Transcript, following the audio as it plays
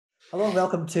Hello and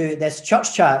welcome to this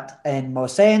church chat in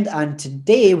Moss End, and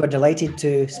today we're delighted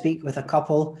to speak with a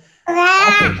couple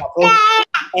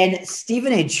in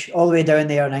Stevenage, all the way down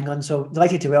there in England. So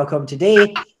delighted to welcome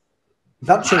today,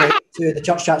 virtually, to the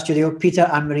church chat studio, Peter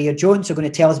and Maria Jones, who are going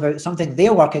to tell us about something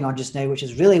they're working on just now, which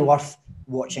is really worth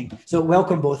watching. So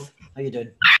welcome both. How are you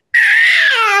doing?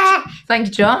 Thank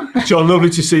you, John. John, lovely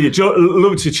to see you. John,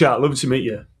 lovely to chat. Lovely to meet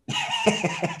you.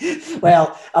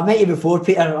 Well, I've met you before,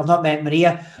 Peter. I've not met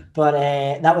Maria, but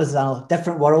that was a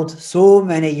different world so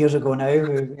many years ago now.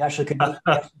 We actually could meet,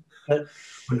 but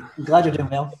I'm glad you're doing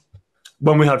well.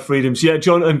 When we had freedoms. Yeah,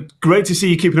 John, and great to see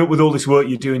you keeping up with all this work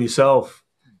you're doing yourself.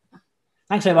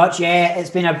 Thanks very much. Yeah,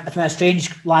 it's been a strange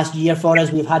last year for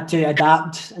us. We've had to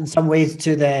adapt in some ways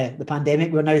to the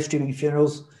pandemic. We're now streaming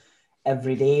funerals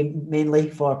every day,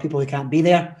 mainly for people who can't be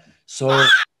there. So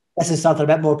this is something a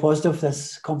bit more positive,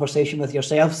 this conversation with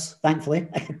yourselves, thankfully.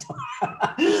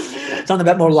 Something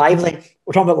a bit more lively.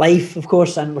 We're talking about life, of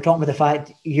course, and we're talking about the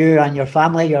fact you and your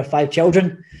family, your 5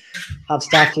 children, have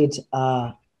started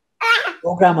a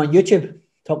program on YouTube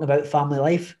talking about family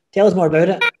life. Tell us more about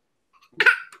it.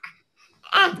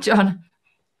 John,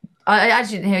 I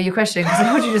actually didn't hear your question because I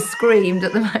heard you just screamed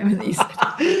at the moment that you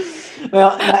said.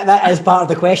 Well, that is part of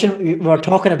the question. We're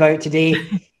talking about today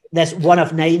this 1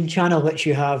 of 9 channel, which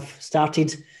you have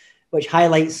started, which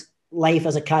highlights life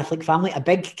as a Catholic family, a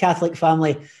big Catholic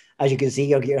family. As you can see,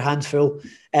 you'll get your hands full.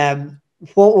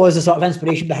 What was the sort of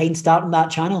inspiration behind starting that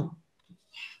channel?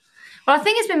 Well, I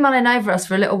think it's been mulling over us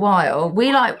for a little while.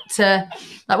 We like to,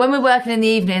 like when we're working in the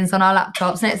evenings on our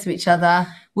laptops next to each other,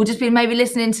 we'll just be maybe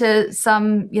listening to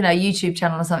some, YouTube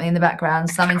channel or something in the background,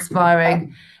 some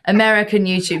inspiring American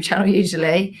YouTube channel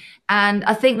usually. And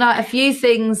I think like a few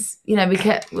things, we're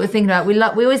thinking about, we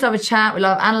always love a chat. We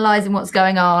love analysing what's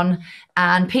going on.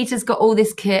 And Peter's got all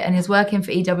this kit and he's working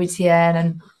for EWTN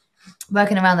and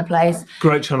working around the place.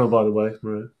 Great channel, by the way,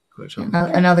 Maria. Great channel.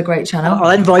 Another great channel.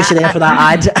 I'll invoice you there for that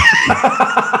ad.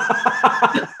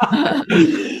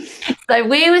 So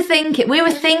we were thinking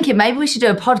maybe we should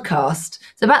do a podcast.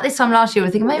 So about this time last year, we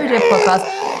were thinking maybe do a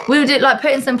podcast. We were like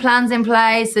putting some plans in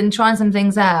place and trying some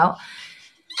things out.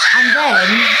 And then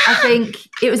I think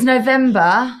it was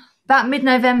November, about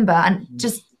mid-November, and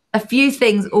just a few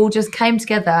things all just came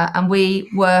together and we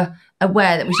were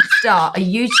aware that we should start a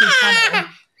YouTube channel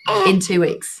in 2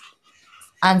 weeks.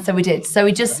 And so we did. So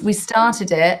we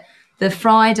started it the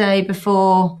Friday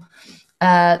before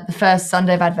the first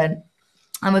Sunday of Advent.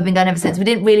 And we've been going ever since. We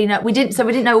didn't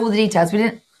know all the details. We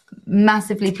didn't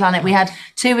massively plan it. We had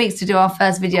 2 weeks to do our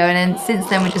first video. And then since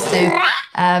then we just do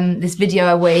this video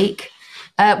a week.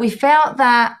 We felt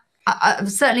that,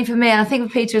 certainly for me, and I think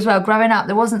for Peter as well, growing up,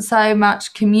 there wasn't so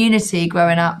much community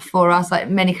growing up for us, like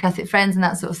many Catholic friends and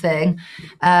that sort of thing.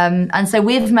 And so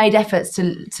we've made efforts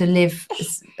to live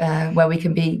where we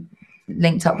can be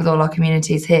linked up with all our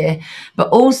communities here. But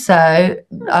also,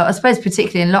 I suppose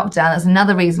particularly in lockdown, that's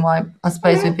another reason why I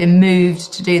suppose we've been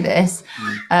moved to do this.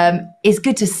 It's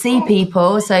good to see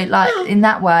people. So like in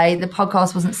that way, the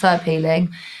podcast wasn't so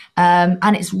appealing.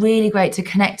 And it's really great to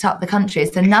connect up the country.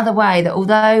 It's another way that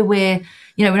although we're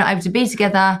not able to be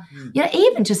together,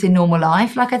 even just in normal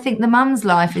life, like I think the mum's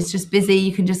life is just busy.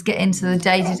 You can just get into the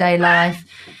day-to-day life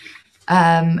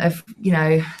of,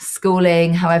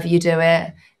 schooling, however you do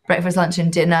it, breakfast, lunch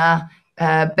and dinner,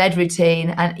 bed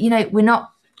routine. And, we're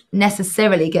not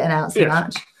necessarily getting out so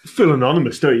much. You feel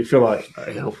anonymous, don't you? You feel like,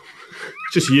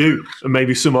 just you and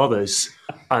maybe some others.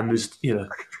 And there's,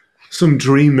 some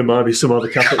dream there might be some other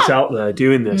Catholics out there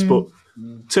doing this, but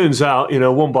turns out,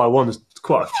 one by one, there's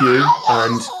quite a few,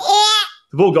 and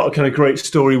they've all got a kind of great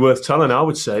story worth telling, I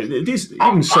would say. It is,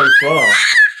 even so far,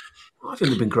 I think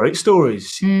they've been great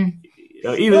stories. I think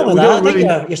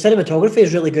your cinematography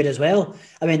is really good as well.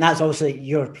 I mean, that's obviously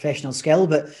your professional skill,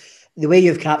 but the way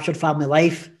you've captured family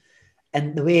life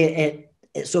and the way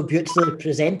it's so beautifully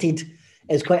presented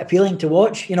is quite appealing to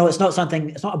watch. It's not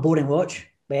a boring watch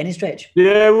by any stretch.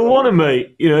 Yeah, we want to,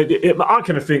 mate. I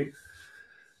kind of think,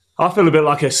 I feel a bit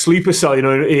like a sleeper cell,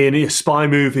 in spy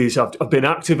movies. I've been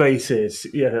activated.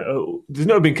 There's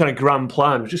never been kind of grand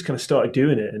plan. We've just kind of started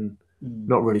doing it and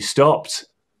not really stopped.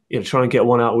 Try and get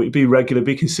one out. Be regular,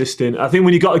 be consistent. I think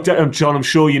when you got John, I'm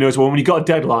sure you know as well, when you got a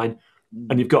deadline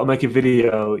and you've got to make a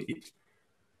video,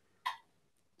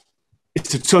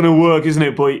 it's a ton of work, isn't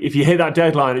it? But if you hit that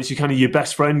deadline, it's your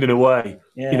best friend in a way.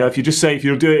 Yeah. If you just say, if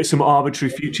you'll do it at some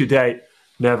arbitrary future date,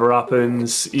 never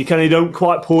happens. You don't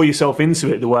quite pour yourself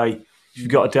into it the way if you've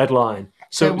got a deadline.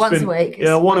 So once a week.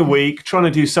 Yeah, one a week, trying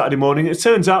to do Saturday morning. It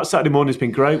turns out Saturday morning's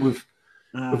been great. We've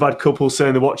had couples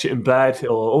saying they watch it in bed, or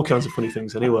all kinds of funny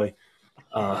things anyway.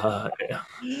 But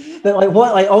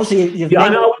obviously you've I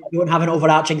know. you don't have an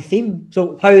overarching theme.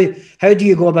 So how do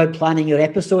you go about planning your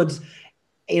episodes?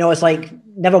 You know, it's like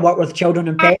never work with children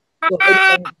and pets. So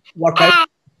how do you work out?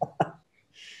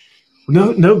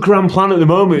 No grand plan at the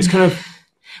moment. It's kind of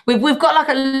we've got like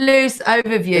a loose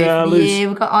overview for the year.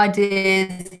 We've got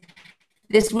ideas.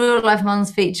 This real life mums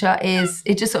feature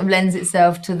it just sort of lends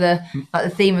itself to the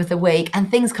theme of the week, and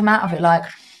things come out of it, like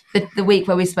the week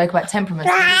where we spoke about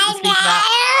temperaments. We speak about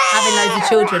having loads of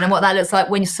children and what that looks like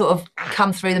when you sort of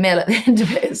come through the meal at the end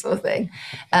of it, sort of thing.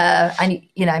 And,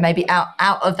 you know, maybe out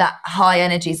of that high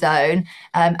energy zone.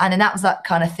 And then that was that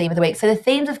kind of theme of the week. So the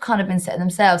themes have kind of been set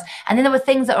themselves. And then there were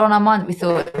things that were on our mind that we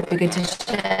thought would be good to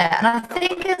share. And I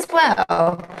think as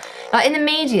well, like in the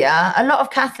media, a lot of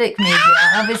Catholic media,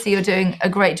 and obviously you're doing a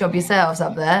great job yourselves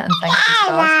up there, and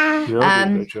thank you,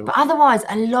 guys. But otherwise,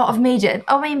 a lot of media,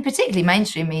 I mean, particularly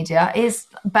mainstream media, is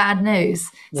bad news.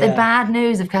 So bad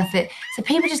news of Catholic. So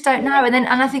people just don't know. And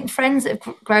I think friends that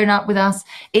have grown up with us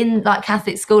in like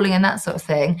Catholic schooling and that sort of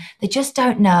thing, they just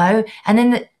don't know.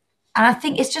 And I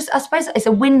think it's just, I suppose it's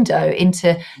a window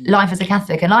into life as a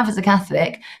Catholic. And life as a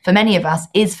Catholic, for many of us,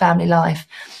 is family life.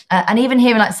 And even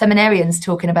hearing like seminarians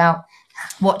talking about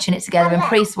watching it together and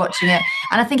priests watching it.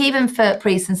 And I think even for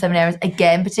priests and seminarians,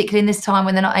 again, particularly in this time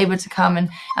when they're not able to come and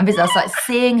visit us, like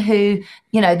seeing who,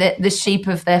 you know, the sheep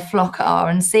of their flock are,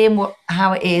 and seeing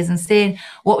how it is, and seeing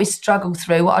what we struggle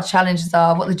through, what our challenges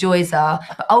are, what the joys are.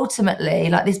 But ultimately,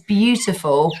 like this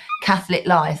beautiful Catholic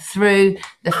life through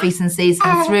the feasts and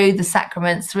seasons, through the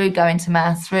sacraments, through going to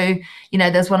mass, through, you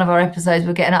know, there's one of our episodes,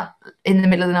 we're getting up in the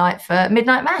middle of the night for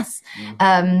midnight mass.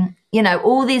 You know,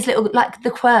 all these little, like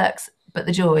the quirks, but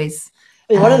the joys.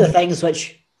 One of the things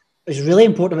which is really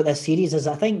important about this series is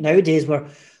I think nowadays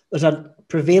there's a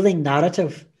prevailing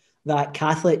narrative that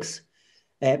Catholics,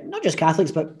 not just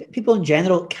Catholics, but people in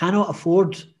general, cannot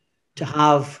afford to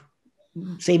have,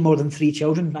 say, more than 3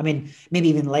 children. I mean, maybe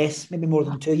even less, maybe more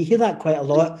than 2. You hear that quite a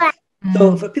lot.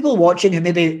 So for people watching who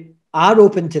maybe are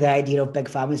open to the idea of big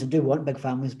families and do want big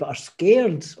families, but are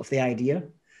scared of the idea,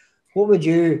 what would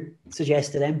you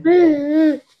suggest to them?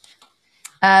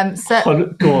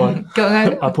 Go on.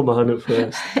 I'll put my hand up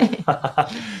first.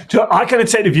 I kind of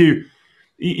take the view,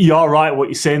 you're right what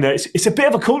you're saying there. It's a bit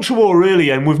of a culture war, really,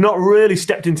 and we've not really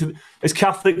stepped into, as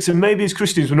Catholics and maybe as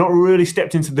Christians, we've not really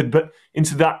stepped into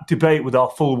that debate with our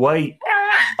full weight.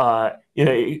 You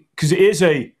know, because it is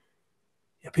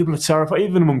people are terrified,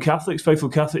 even among Catholics, faithful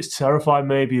Catholics, terrified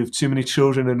maybe of too many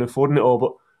children and affording it all.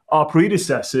 But our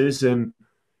predecessors and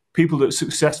people that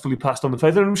successfully passed on the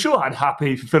faith, and I'm sure had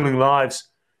happy, fulfilling lives,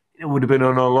 it would have been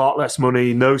on a lot less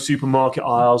money, no supermarket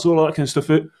aisles, all that kind of stuff.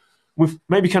 We've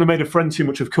maybe kind of made a friend too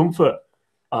much of comfort.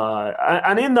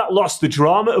 And in that lost the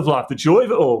drama of life, the joy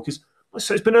of it all. Because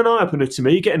it's been an eye-opener to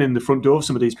me, getting in the front door of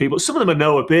some of these people. Some of them I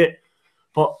know a bit.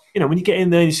 But, you know, when you get in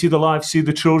there and you see the life, see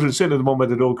the children, certainly the one where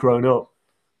they're all grown up,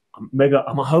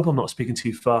 I hope I'm not speaking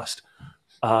too fast.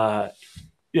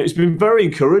 It's been very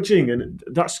encouraging, and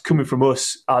that's coming from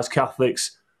us as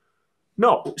Catholics,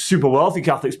 not super wealthy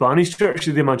Catholics by any stretch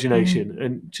of the imagination,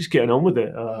 and just getting on with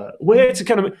it. We're here to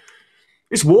kind of,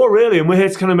 it's war really, and we're here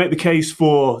to kind of make the case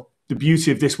for the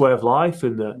beauty of this way of life,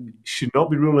 and that you should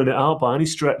not be ruling it out by any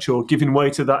stretch or giving way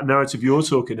to that narrative you're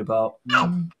talking about.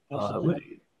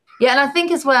 Yeah, and I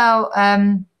think as well,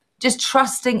 just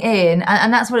trusting in,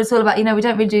 and that's what it's all about. You know, we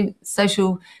don't really do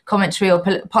social commentary or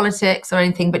politics or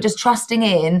anything, but just trusting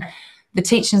in the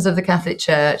teachings of the Catholic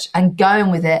Church and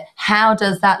going with it. How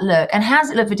does that look? And how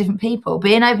does it look for different people?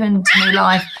 Being open to new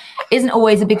life isn't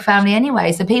always a big family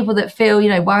anyway. So people that feel, you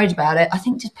know, worried about it, I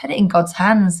think just put it in God's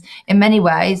hands in many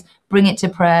ways, bring it to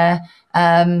prayer.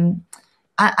 And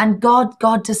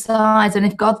God decides. And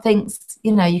if God thinks,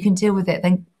 you know, you can deal with it,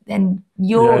 then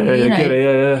you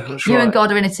and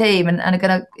God are in a team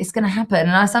and it's gonna happen.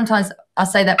 And I sometimes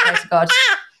say that prayer to God,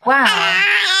 wow,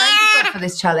 thank you God for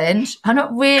this challenge. I'm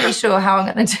not really sure how I'm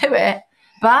gonna do it,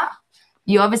 but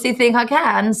you obviously think I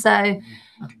can, so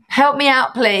help me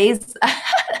out, please.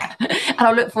 And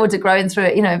I'll look forward to growing through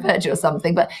it, you know, in virtue or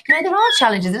something. But, you know, there are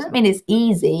challenges. It doesn't mean it's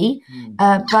easy,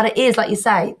 but it is, like you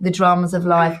say, the dramas of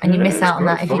life, and you miss out on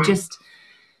that if you just...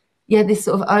 Yeah, this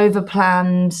sort of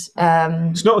over-planned...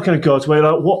 It's not kind of God's way.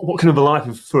 Like, what kind of a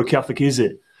life for a Catholic is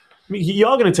it? I mean, you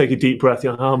are going to take a deep breath.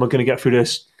 You're like, how am I going to get through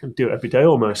this? I do it every day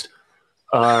almost.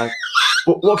 But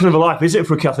what kind of a life is it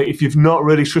for a Catholic if you've not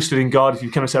really trusted in God? If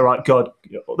you kind of say, right, God,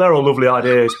 they're all lovely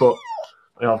ideas, but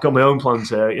you know, I've got my own plans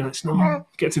here. You know, it's not...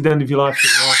 Get to the end of your life,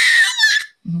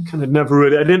 kind of never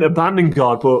really... I didn't abandon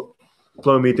God, but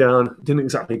blow me down. Didn't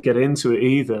exactly get into it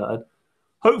either. And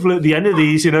hopefully at the end of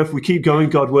these, you know, if we keep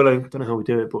going, God willing, I don't know how we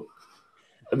do it, but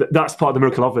that's part of the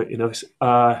miracle of it, you know.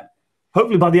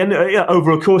 hopefully by the end,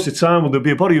 over a course of time, there'll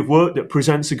be a body of work that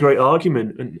presents a great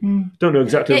argument. And don't know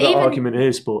exactly what that argument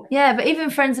is, but but even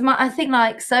friends of mine, I think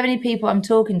like so many people I'm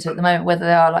talking to at the moment, whether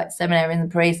they are like seminarians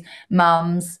and priests,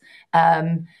 mums,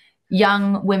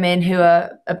 young women who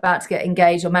are about to get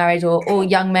engaged or married, or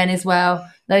young men as well,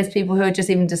 those people who are just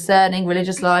even discerning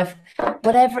religious life,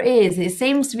 whatever it is, it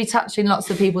seems to be touching lots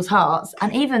of people's hearts.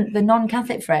 And even the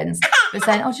non-Catholic friends who are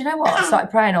saying, oh, do you know what, I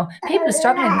started praying, or people are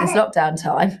struggling in this lockdown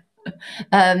time.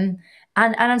 And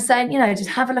I'm saying, just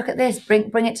have a look at this,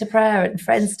 bring it to prayer, and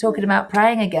friends talking about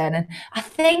praying again. And I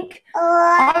think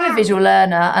I'm a visual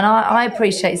learner, and I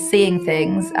appreciate seeing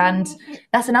things, and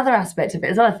that's another aspect of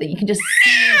it as well. I think you can just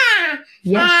see.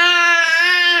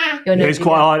 It's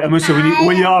quite hard. I must say,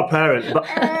 when you are a parent,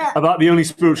 about the only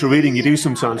spiritual reading you do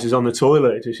sometimes is on the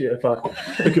toilet. Just if I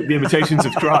look at the Imitations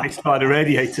of Christ by the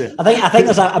Radiator. I think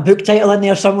there's a book title in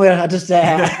there somewhere. I just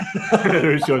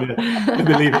there is, John, let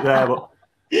me leave it there.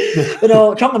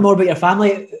 But talking more about your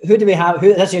family, who do we have?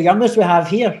 That's your youngest we have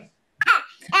here.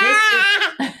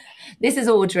 This is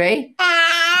Audrey.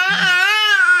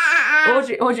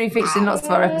 Audrey features in lots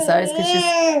of our episodes because she's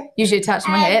usually attached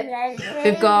to my hip.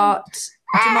 We've got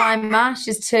Jemima,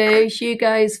 she's 2,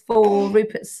 Hugo's 4,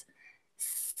 Rupert's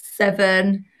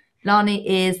 7,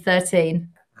 Lani is 13.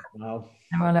 Wow.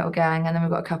 And we're a little gang, and then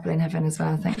we've got a couple in heaven as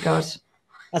well, thank God.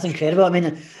 That's incredible. I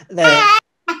mean,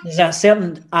 there's a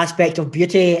certain aspect of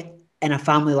beauty in a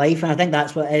family life, and I think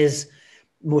that's what is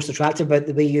most attractive about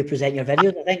the way you present your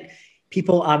videos. I think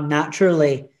people are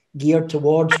naturally geared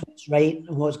towards what's right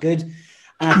and what's good,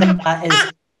 and I think that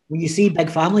is when you see big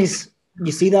families,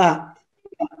 you see that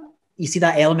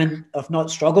element of not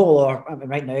struggle, or I mean,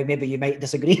 right now maybe you might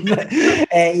disagree, but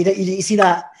you see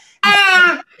that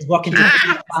is working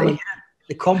together.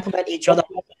 They complement each other.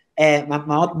 My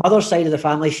mother's side of the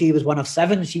family, she was one of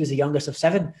 7. She was the youngest of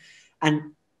 7,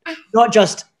 and not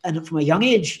just from a young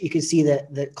age you could see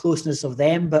the closeness of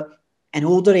them, but in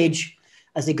older age,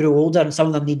 as they grow older, and some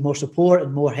of them need more support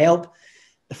and more help,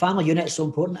 the family unit is so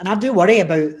important. And I do worry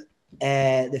about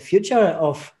the future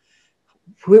of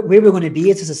where we're going to be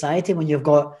as a society when you've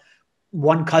got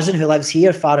one cousin who lives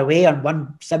here far away and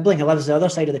one sibling who lives the other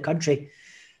side of the country,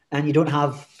 and you don't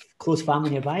have close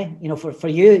family nearby. For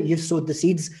you, you've sowed the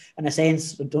seeds, in a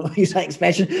sense, don't use that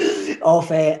expression,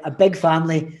 of a big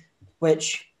family,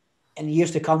 which in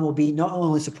years to come will be not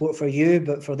only support for you,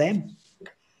 but for them.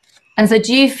 And so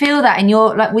do you feel that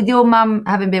with your mum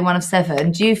having been one of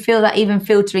 7, do you feel that even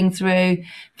filtering through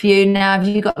for you now? Have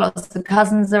you got lots of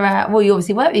cousins around? Well, you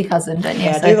obviously work with your cousin, don't you?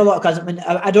 Yeah, I do have a lot of cousins. I mean,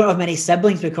 I don't have many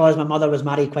siblings because my mother was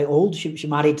married quite old. She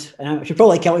married, and she'll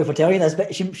probably kill me for telling you this,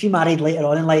 but she married later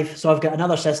on in life. So I've got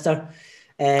another sister,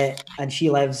 and she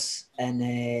lives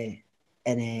in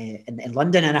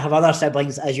London, and I have other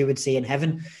siblings, as you would say, in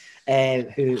heaven,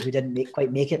 who didn't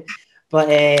quite make it.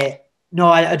 But no,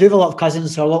 I do have a lot of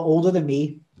cousins who are a lot older than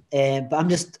me, but I'm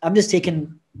just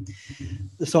taking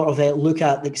the sort of look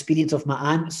at the experience of my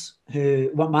aunts.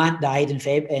 My aunt died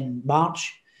in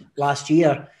March last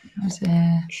year.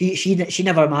 She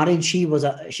never married. She was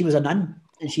a nun,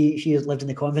 and she lived in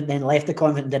the convent, then left the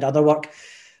convent and did other work.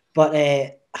 But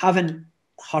having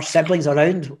her siblings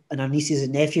around and her nieces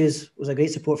and nephews was a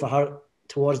great support for her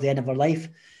towards the end of her life.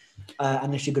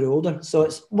 And as she grew older. So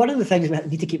it's one of the things we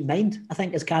need to keep in mind, I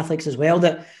think, as Catholics as well,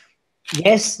 that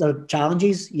yes, there are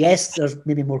challenges, yes, there's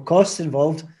maybe more costs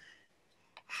involved,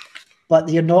 but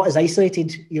you're not as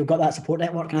isolated. You've got that support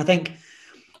network, and I think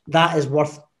that is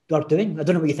worth doing. I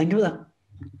don't know what you think about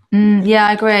that. Yeah,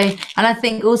 I agree. And I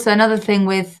think also another thing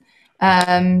with,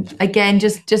 again,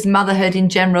 just motherhood in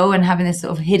general and having this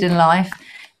sort of hidden life,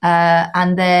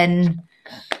 and then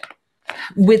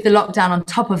with the lockdown on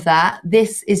top of that,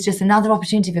 this is just another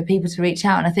opportunity for people to reach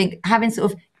out. And I think having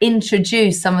sort of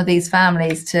introduced some of these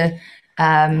families to,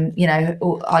 our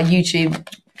YouTube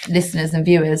listeners and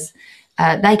viewers,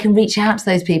 they can reach out to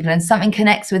those people and something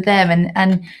connects with them.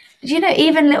 And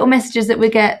even little messages that we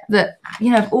get that,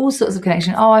 all sorts of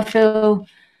connection. Oh, I feel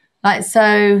like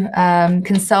so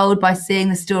consoled by seeing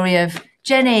the story of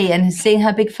Jenny and seeing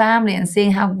her big family and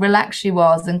seeing how relaxed she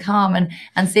was and calm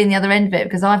and seeing the other end of it,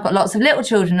 because I've got lots of little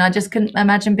children. I just couldn't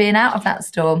imagine being out of that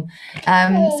storm.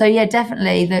 So yeah,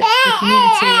 definitely the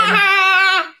community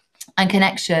and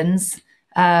connections.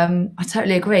 I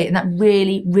totally agree, and that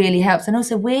really, really helps. And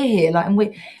also we're here, and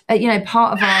we,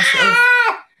 part of our sort of,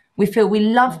 we feel we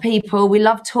love people, we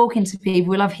love talking to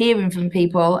people, we love hearing from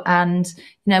people, and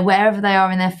wherever they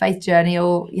are in their faith journey,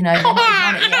 or they're not even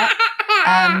on it yet.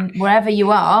 Wherever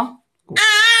you are,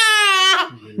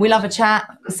 we love a chat.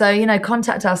 So,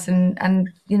 contact us and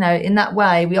in that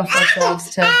way we offer ourselves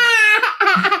to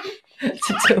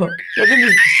talk.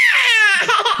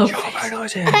 Very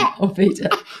noisy. Oh, Peter.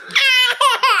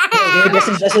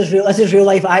 This is real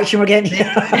life action we're getting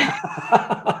here.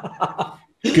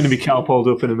 It's going to be cowpolled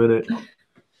up in a minute.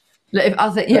 Look,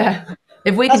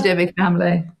 if we can do a big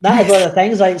family. That is one of the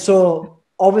things, like, so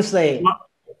obviously.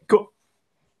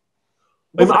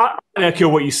 I echo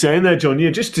what you're saying there, John. Yeah,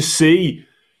 just to see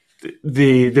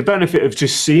the benefit of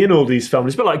just seeing all these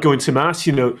families, but like going to mass,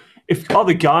 you know, if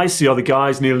other guys see other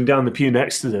guys kneeling down the pew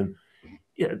next to them,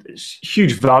 yeah, there's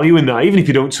huge value in that. Even if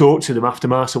you don't talk to them after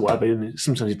mass or whatever, and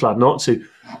sometimes you're glad not to.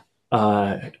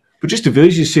 But just to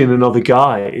visually seeing another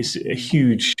guy is a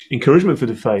huge encouragement for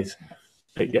the faith.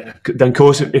 Yeah. Then, of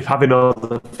course, if having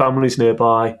other families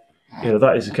nearby, you know,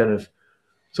 that is a kind of,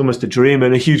 it's almost a dream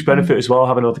and a huge benefit as well,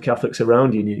 having other Catholics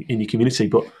around you in your community.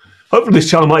 But hopefully this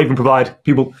channel might even provide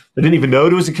people that didn't even know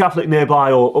there was a Catholic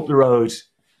nearby or up the road.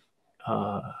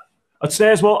 I'd say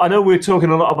as well, I know we're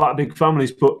talking a lot about big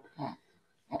families, but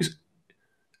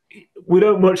we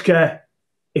don't much care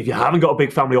if you haven't got a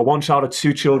big family or one child or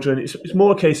two children. It's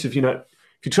more a case of, you know,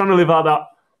 if you're trying to live out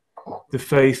the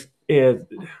faith, if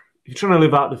you're trying to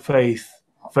live out the faith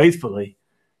faithfully,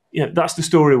 yeah, that's the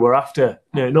story we're after.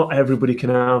 You know, not everybody can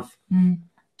have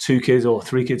 2 kids or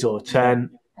 3 kids or 10.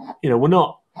 You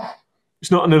know,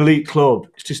 it's not an elite club.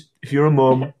 It's just if you're a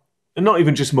mum, and not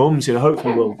even just mums, you know,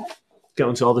 hopefully we'll get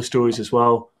onto other stories as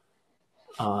well.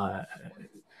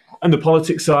 And the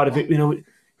politics side of it, you know,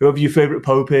 whoever your favourite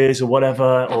pope is or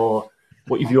whatever, or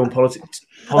what you view on politics.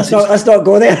 Let's not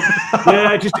go there.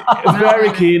 Yeah, just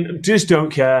very keen. Just don't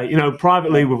care. You know,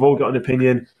 privately, we've all got an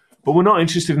opinion. But we're not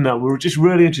interested in that. We're just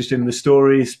really interested in the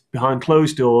stories behind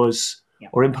closed doors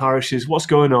or in parishes. What's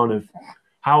going on? Of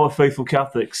how are faithful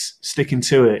Catholics sticking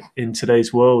to it in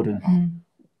today's world? And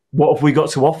what have we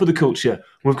got to offer the culture?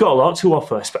 We've got a lot to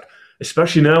offer,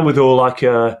 especially now with all like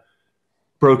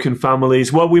broken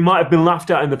families. Well, we might have been laughed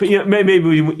at in the... You know,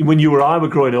 maybe when you or I were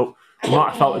growing up, we might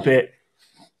have felt a bit...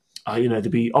 you know,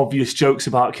 there'd be obvious jokes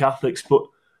about Catholics. But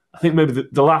I think maybe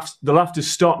the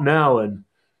laughter's stopped now. And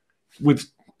with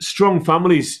strong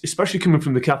families, especially coming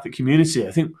from the Catholic community,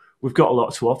 I think we've got a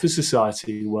lot to offer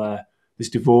society where there's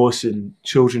divorce and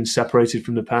children separated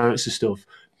from the parents and stuff.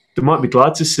 They might be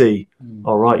glad to see,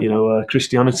 all right, you know,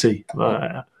 Christianity.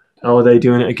 How are they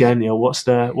doing it again? You know, what's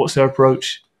their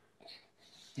approach?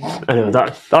 Anyway,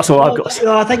 that's all I've got to say.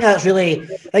 I think that's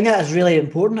really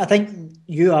important. I think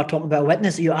you are talking about a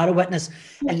witness. You are a witness,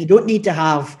 and you don't need to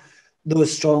have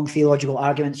those strong theological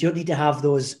arguments. You don't need to have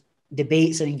those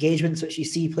debates and engagements which you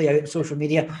see play out on social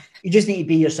media. You just need to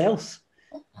be yourselves,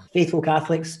 faithful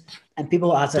Catholics, and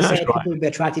people, as I said, people will be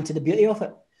attracted to the beauty of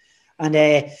it. And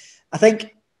I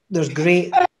think there's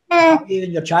great value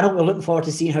in your channel. We're looking forward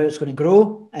to seeing how it's going to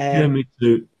grow. Yeah, me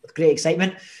too. With great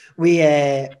excitement. We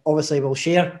obviously will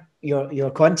share your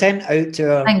content out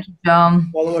to our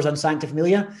followers on Sancta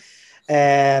Familia.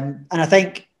 And I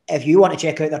think if you want to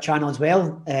check out their channel as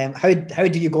well, how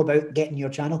do you go about getting your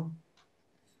channel?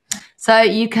 So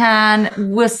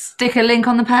we'll stick a link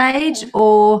on the page,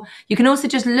 or you can also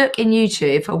just look in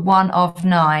YouTube for One of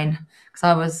Nine, because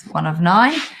I was one of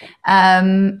 9.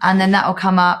 And then that will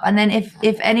come up. And then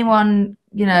if anyone,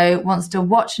 you know, wants to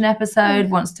watch an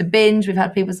episode, wants to binge, we've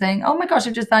had people saying, oh my gosh,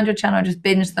 I've just found your channel, I just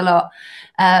binged the lot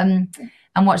and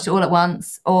watched it all at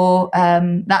once. Or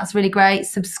that's really great.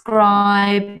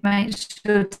 Subscribe, make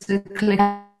sure to click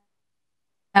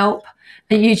help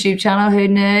the YouTube channel. Who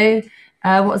knew?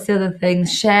 What's the other thing?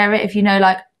 Share it if you know,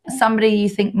 like, somebody you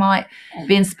think might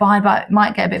be inspired by it,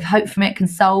 might get a bit of hope from it,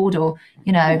 consoled, or,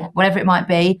 you know, whatever it might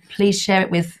be. Please share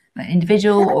it with an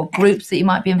individual or groups that you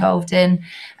might be involved in.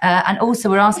 And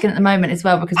also, we're asking at the moment as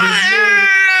well, because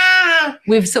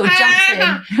we've sort of jumped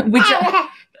in.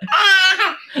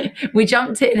 We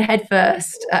jumped in head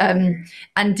first, and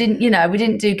we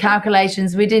didn't do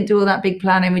calculations, we didn't do all that big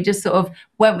planning, we just sort of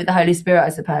went with the Holy Spirit, I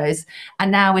suppose.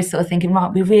 And now we're sort of thinking, right,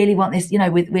 we really want this, you know,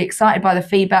 we're excited by the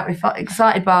feedback, we're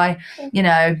excited by, you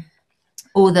know,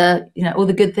 all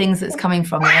the good things that's coming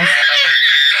from this.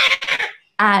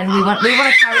 And we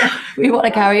want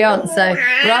to carry on. So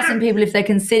we're asking people if they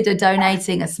consider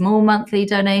donating a small monthly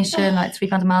donation, like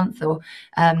 £3 a month, or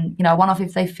you know, one-off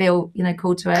if they feel, you know,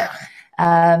 called to it.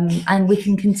 And we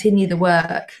can continue the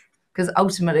work, because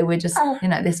ultimately we're just, you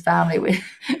know, this family,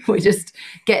 we're just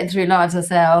getting through lives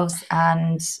ourselves,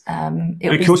 and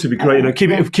of course it'd be great, you know, keep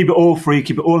it all free,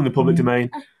 keep it all in the public domain.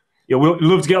 Yeah, we'd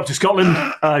love to get up to Scotland,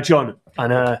 John,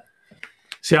 and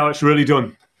see how it's really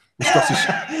done. Scottish.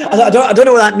 I don't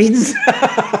know what that means.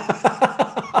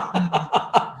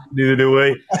 Neither do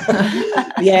we.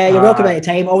 Yeah, you're welcome at any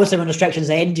time. Obviously, when restrictions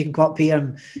end, you can come up here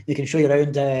and you can show you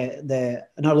around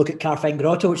another look at Carfine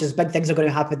Grotto, which is big things are going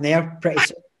to happen there pretty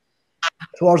soon.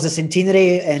 towards the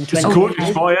centenary in It's a gorgeous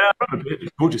spot, yeah. It's a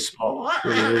gorgeous spot. It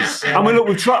really is. I mean, look,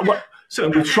 we've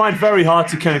tried very hard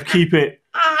to kind of keep it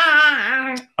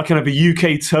a kind of a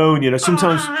UK tone. You know,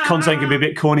 sometimes content can be a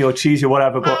bit corny or cheesy or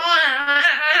whatever, but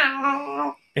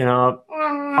you know,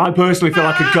 I personally feel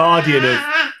like a guardian of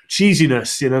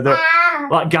cheesiness. You know,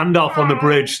 like Gandalf on the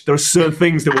bridge. There are certain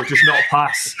things that will just not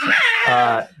pass.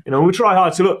 You know, we try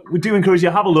hard. So look, we do encourage you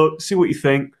to have a look, see what you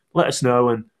think, let us know,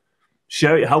 and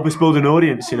share it. Help us build an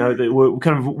audience. You know, that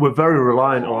we're very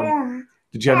reliant on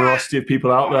the generosity of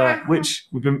people out there, which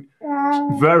we've been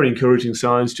very encouraging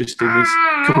signs just in these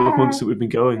couple of months that we've been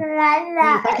going.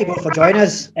 Thank you both for joining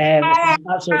us. It's been an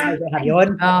absolute pleasure to have you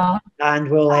on, and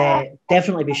we'll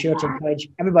definitely be sure to encourage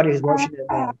everybody who's watching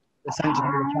the Sancta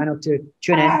channel to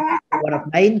tune in to one of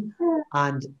mine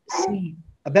and see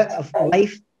a bit of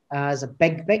life as a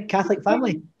big Catholic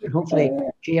family, and hopefully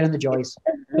share in the joys.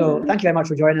 So thank you very much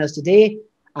for joining us today,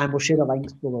 and we'll share the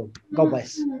links below. God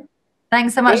bless.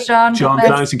 Thanks so much, John. John,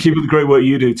 thanks, and keep up the great work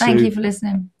you do too. Thank you for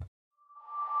listening.